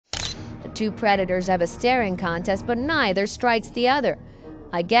two predators have a staring contest, but neither strikes the other.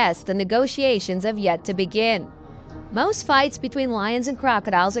 I guess the negotiations have yet to begin. Most fights between lions and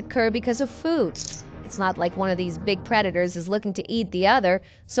crocodiles occur because of food. It's not like one of these big predators is looking to eat the other,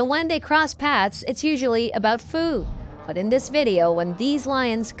 so when they cross paths, it's usually about food. But in this video, when these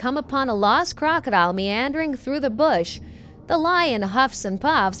lions come upon a lost crocodile meandering through the bush, the lion huffs and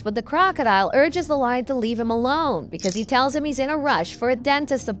puffs, but the crocodile urges the lion to leave him alone because he tells him he's in a rush for a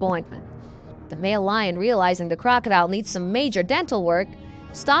dentist appointment. The male lion, realizing the crocodile needs some major dental work,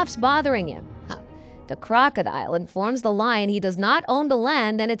 stops bothering him. The crocodile informs the lion he does not own the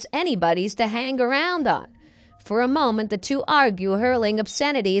land and it's anybody's to hang around on. For a moment, the two argue, hurling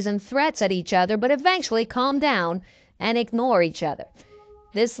obscenities and threats at each other, but eventually calm down and ignore each other.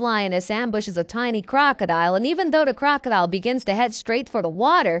 This lioness ambushes a tiny crocodile, and even though the crocodile begins to head straight for the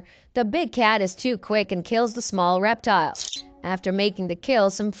water, the big cat is too quick and kills the small reptile. After making the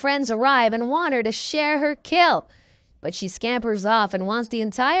kill, some friends arrive and want her to share her kill. But she scampers off and wants the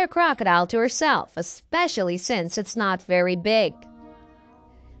entire crocodile to herself, especially since it's not very big.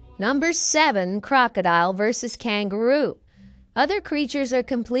 Number 7. Crocodile versus kangaroo. Other creatures are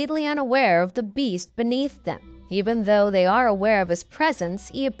completely unaware of the beast beneath them. Even though they are aware of his presence,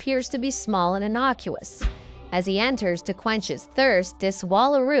 he appears to be small and innocuous. As he enters to quench his thirst, this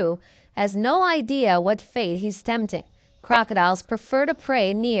wallaroo has no idea what fate he's tempting. Crocodiles prefer to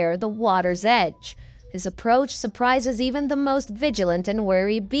prey near the water's edge. His approach surprises even the most vigilant and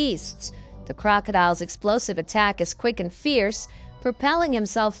wary beasts. The crocodile's explosive attack is quick and fierce, propelling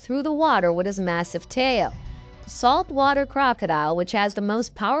himself through the water with his massive tail. The saltwater crocodile, which has the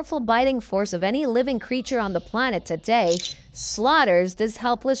most powerful biting force of any living creature on the planet today, slaughters this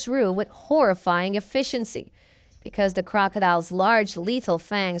helpless roo with horrifying efficiency. Because the crocodile's large, lethal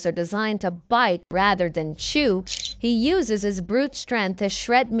fangs are designed to bite rather than chew, he uses his brute strength to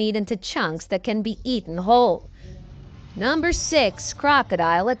shred meat into chunks that can be eaten whole. Number 6.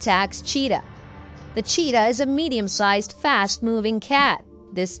 Crocodile attacks cheetah. The cheetah is a medium-sized, fast-moving cat.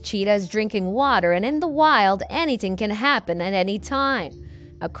 This cheetah is drinking water, and in the wild, anything can happen at any time.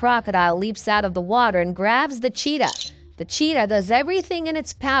 A crocodile leaps out of the water and grabs the cheetah. The cheetah does everything in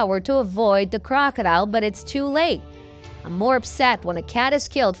its power to avoid the crocodile, but it's too late. I'm more upset when a cat is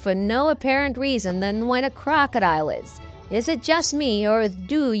killed for no apparent reason than when a crocodile is. Is it just me, or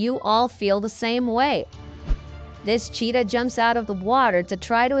do you all feel the same way? This cheetah jumps out of the water to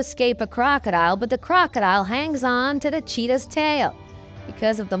try to escape a crocodile, but the crocodile hangs on to the cheetah's tail.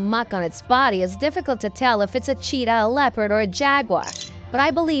 Because of the muck on its body, it's difficult to tell if it's a cheetah, a leopard, or a jaguar, but I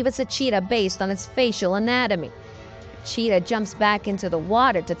believe it's a cheetah based on its facial anatomy. The cheetah jumps back into the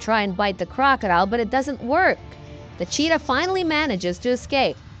water to try and bite the crocodile, but it doesn't work. The cheetah finally manages to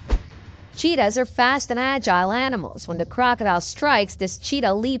escape. Cheetahs are fast and agile animals. When the crocodile strikes, this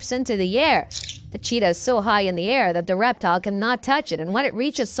cheetah leaps into the air. The cheetah is so high in the air that the reptile cannot touch it, and when it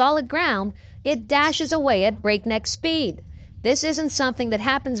reaches solid ground, it dashes away at breakneck speed. This isn't something that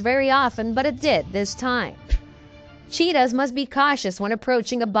happens very often, but it did this time. Cheetahs must be cautious when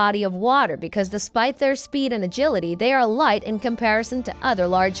approaching a body of water because despite their speed and agility, they are light in comparison to other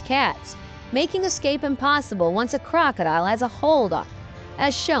large cats, making escape impossible once a crocodile has a hold on,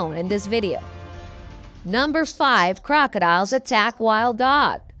 as shown in this video. Number 5. Crocodiles attack wild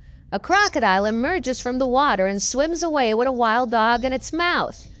dog. A crocodile emerges from the water and swims away with a wild dog in its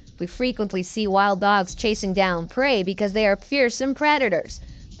mouth. We frequently see wild dogs chasing down prey because they are fearsome predators.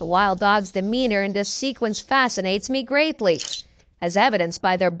 The wild dog's demeanor in this sequence fascinates me greatly. As evidenced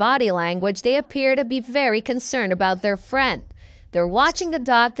by their body language, they appear to be very concerned about their friend. They're watching the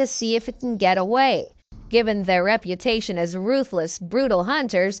dog to see if it can get away. Given their reputation as ruthless, brutal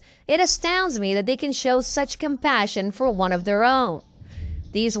hunters, it astounds me that they can show such compassion for one of their own.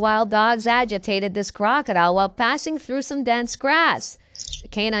 These wild dogs agitated this crocodile while passing through some dense grass. The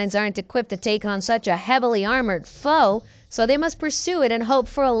canines aren't equipped to take on such a heavily armored foe, so they must pursue it and hope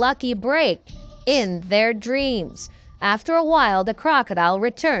for a lucky break in their dreams. After a while, the crocodile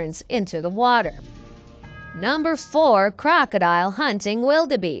returns into the water. Number 4. Crocodile hunting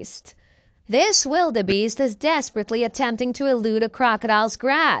wildebeest. This wildebeest is desperately attempting to elude a crocodile's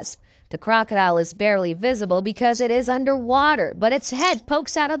grasp. The crocodile is barely visible because it is underwater, but its head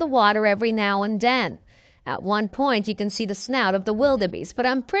pokes out of the water every now and then. At one point, you can see the snout of the wildebeest, but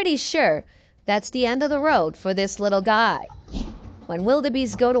I'm pretty sure that's the end of the road for this little guy. When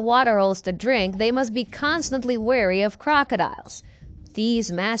wildebeest go to waterholes to drink, they must be constantly wary of crocodiles.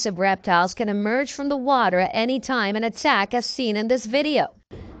 These massive reptiles can emerge from the water at any time and attack as seen in this video.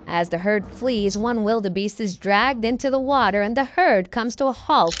 As the herd flees, one wildebeest is dragged into the water and the herd comes to a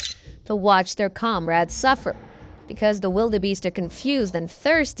halt to watch their comrades suffer. Because the wildebeest are confused and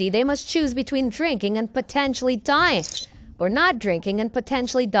thirsty, they must choose between drinking and potentially dying, or not drinking and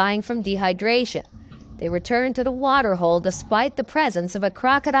potentially dying from dehydration. They return to the waterhole despite the presence of a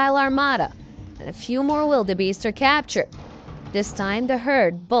crocodile armada, and a few more wildebeest are captured. This time the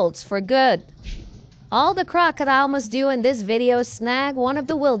herd bolts for good. All the crocodile must do in this video is snag one of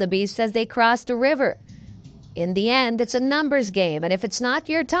the wildebeest as they cross the river. In the end, it's a numbers game, and if it's not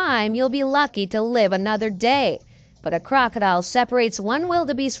your time, you'll be lucky to live another day. But a crocodile separates one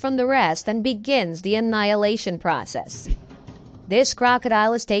wildebeest from the rest and begins the annihilation process. This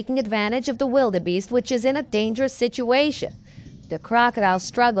crocodile is taking advantage of the wildebeest, which is in a dangerous situation. The crocodile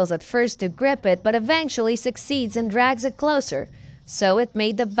struggles at first to grip it, but eventually succeeds and drags it closer, so it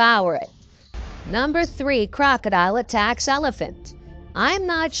may devour it. Number 3, crocodile attacks elephant. I'm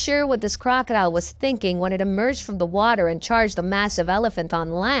not sure what this crocodile was thinking when it emerged from the water and charged a massive elephant on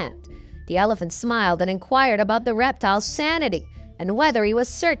land. The elephant smiled and inquired about the reptile's sanity and whether he was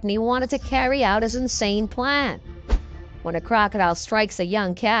certain he wanted to carry out his insane plan. When a crocodile strikes a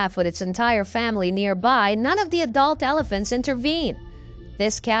young calf with its entire family nearby, none of the adult elephants intervene.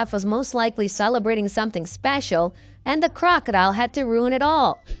 This calf was most likely celebrating something special, and the crocodile had to ruin it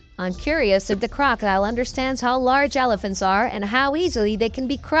all. I'm curious if the crocodile understands how large elephants are and how easily they can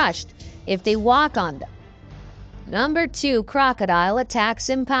be crushed if they walk on them. Number 2, crocodile attacks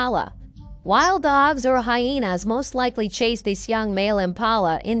impala. Wild dogs or hyenas most likely chase this young male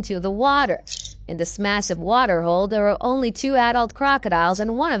impala into the water. In this massive waterhole, there are only 2 adult crocodiles,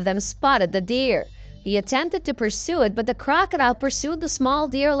 and one of them spotted the deer. He attempted to pursue it, but the crocodile pursued the small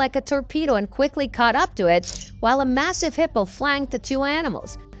deer like a torpedo and quickly caught up to it, while a massive hippo flanked the 2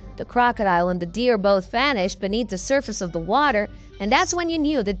 animals. The crocodile and the deer both vanished beneath the surface of the water, and that's when you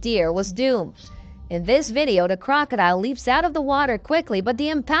knew the deer was doomed. In this video, the crocodile leaps out of the water quickly, but the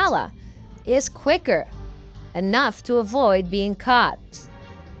impala is quicker, enough to avoid being caught.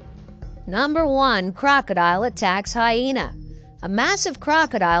 Number 1, crocodile attacks hyena. A massive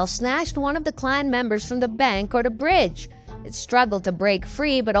crocodile snatched one of the clan members from the bank or the bridge. It struggled to break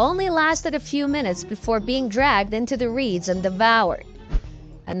free, but only lasted a few minutes before being dragged into the reeds and devoured.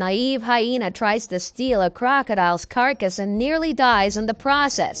 A naive hyena tries to steal a crocodile's carcass and nearly dies in the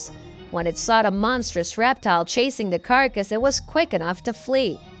process. When it saw the monstrous reptile chasing the carcass, it was quick enough to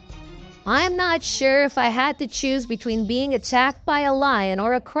flee. I'm not sure if I had to choose between being attacked by a lion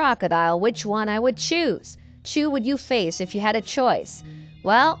or a crocodile, which one I would choose. Who would you face if you had a choice?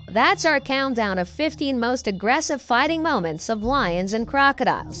 Well, that's our countdown of 15 most aggressive fighting moments of lions and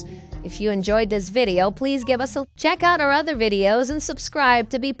crocodiles. If you enjoyed this video, please give us a check out our other videos and subscribe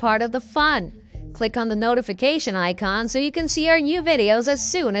to be part of the fun. Click on the notification icon so you can see our new videos as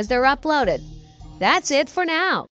soon as they're uploaded. That's it for now.